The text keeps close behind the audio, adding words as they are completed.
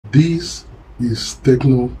This is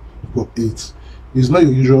Tecno Pop 8. It's not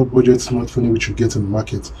your usual budget smartphone which you get in the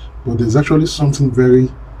market, but there's actually something very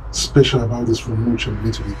special about this phone which I'm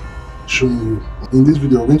going to be showing you. In this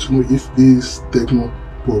video, we're going to know if this Tecno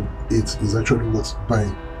Pop 8 is actually worth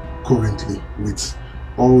buying currently with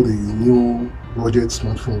all the new budget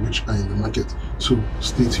smartphones which are in the market. So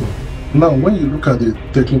stay tuned. Now, when you look at the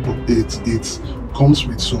Tecno Pop 8, it comes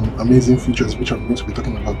with some amazing features which I'm going to be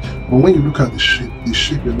talking about. But when you look at the shape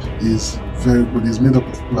is very good. It's made up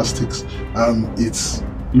of plastics and it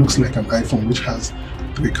looks like an iPhone which has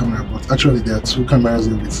 3 cameras, but actually there are 2 cameras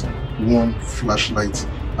here with 1 flashlight.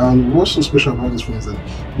 And what's so special about this phone is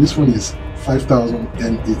that this phone is 5000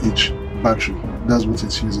 mAh battery. That's what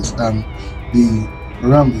it uses, and the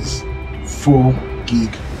RAM is 4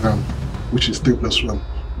 gig RAM, which is 3 plus 1,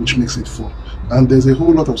 which makes it 4. And there's a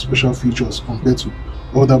whole lot of special features compared to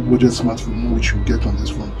other budget smartphones which you get on this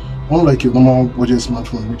phone. Unlike a normal budget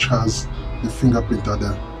smartphone which has the fingerprint at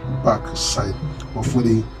the back side, but for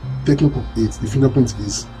the Tecno Pop 8, the fingerprint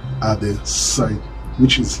is at the side,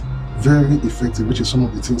 which is very effective, which is some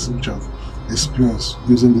of the things which I've experienced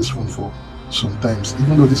using this phone for some times.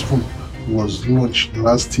 Even though this phone was launched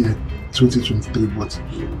last year 2023, but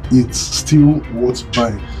it's still worth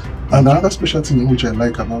buying. And another special thing which I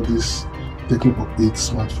like about this Tecno Pop 8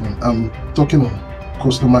 smartphone, I'm talking on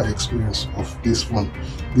customer experience of this phone.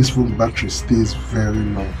 This phone battery stays very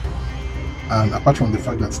long, and apart from the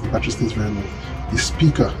fact that the battery stays very long, the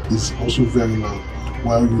speaker is also very loud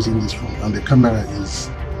while using this phone, and the camera is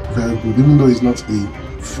very good. Even though it's not a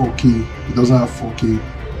 4K, it doesn't have 4K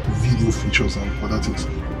video features and other things,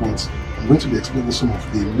 but I'm going to be explaining some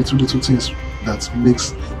of the little things that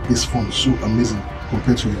makes this phone so amazing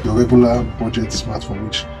compared to the regular budget smartphone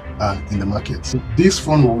which are in the market. This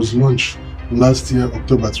phone was launched last year,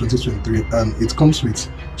 October 2023, and it comes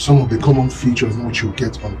with some of the common features which you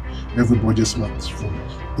get on every budget smartphone.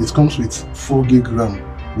 It comes with 4 gig RAM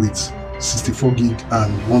with 64 gig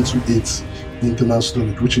and 128 internal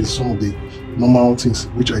storage, which is some of the normal things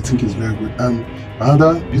which I think is very good. And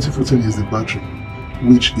another beautiful thing is the battery,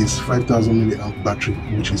 which is 5000 mAh battery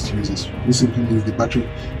which it uses. This simply means the battery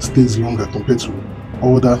stays longer compared to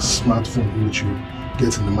other smartphones which you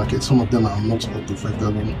get in the market. Some of them are not up to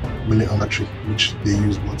 5000 mAh battery which they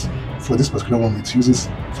use, but for this particular one it uses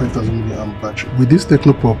 5000 mAh battery. With this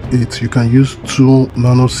Tecno Pop 8, you can use 2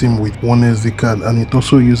 nano SIM with 1 SD card, and it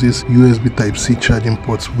also uses USB Type-C charging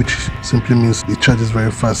ports, which simply means it charges very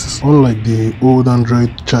fast. It's unlike the old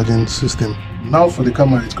Android charging system. Now for the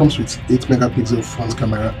camera, it comes with 8 megapixel front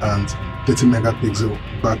camera and 30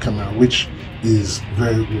 megapixel back camera, which is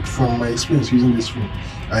very good. From my experience using this phone,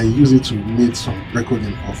 I use it to make some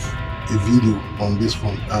recording of a video on this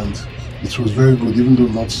phone, and it was very good. Even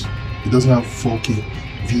though it doesn't have 4K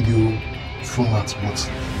video format,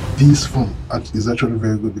 but this phone is actually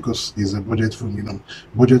very good because it's a budget phone. You know,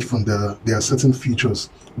 budget phone, there are certain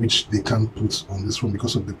features which they can't put on this phone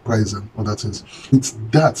because of the price and other things.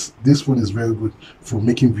 With that, this phone is very good for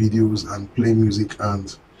making videos and playing music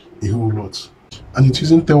and a whole lot. And it's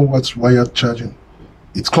using 10 watts wired charging.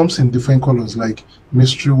 It comes in different colors like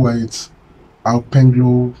mystery white,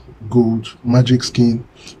 alpenglow gold, magic skin,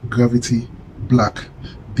 gravity black.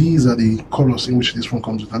 These are the colors in which this phone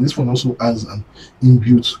comes with, and this phone also has an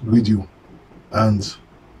inbuilt radio and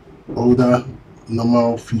other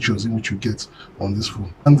normal features in which you get on this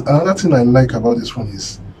phone. And another thing I like about this phone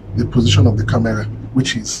is the position of the camera,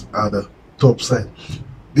 which is at the top side.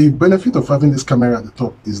 The benefit of having this camera at the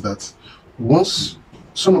top is that once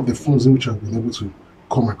some of the phones in which I've been able to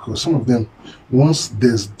come across, some of them, once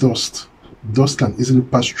there's dust can easily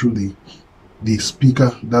pass through the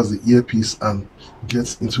speaker, that's the earpiece, and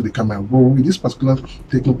gets into the camera. But with this particular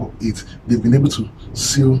Tecno Pop 8, they've been able to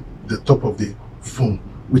seal the top of the phone,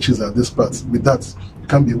 which is at this part. With that, you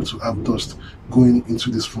can't be able to have dust going into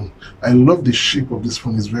this phone. I love the shape of this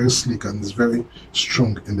phone. It's very sleek and it's very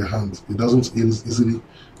strong in the hand. It doesn't easily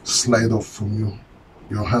slide off from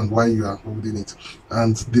your hand while you are holding it.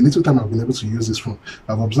 And the little time I've been able to use this phone,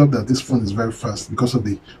 I've observed that this phone is very fast because of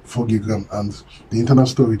the 4 gig RAM, and the internal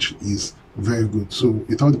storage is very good. So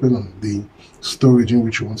it all depends on the storage in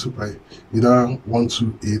which you want to buy, either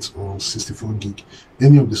 128 or 64 gig.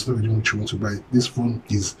 Any of the storage in which you want to buy, this phone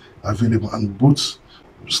is available, and both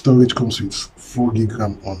storage comes with 4 gig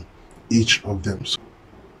RAM on each of them. So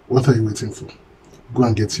what are you waiting for? Go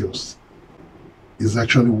and get yours. It's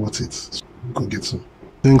actually worth it. So go get some.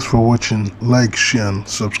 Thanks for watching. Like, share and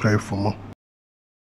subscribe for more.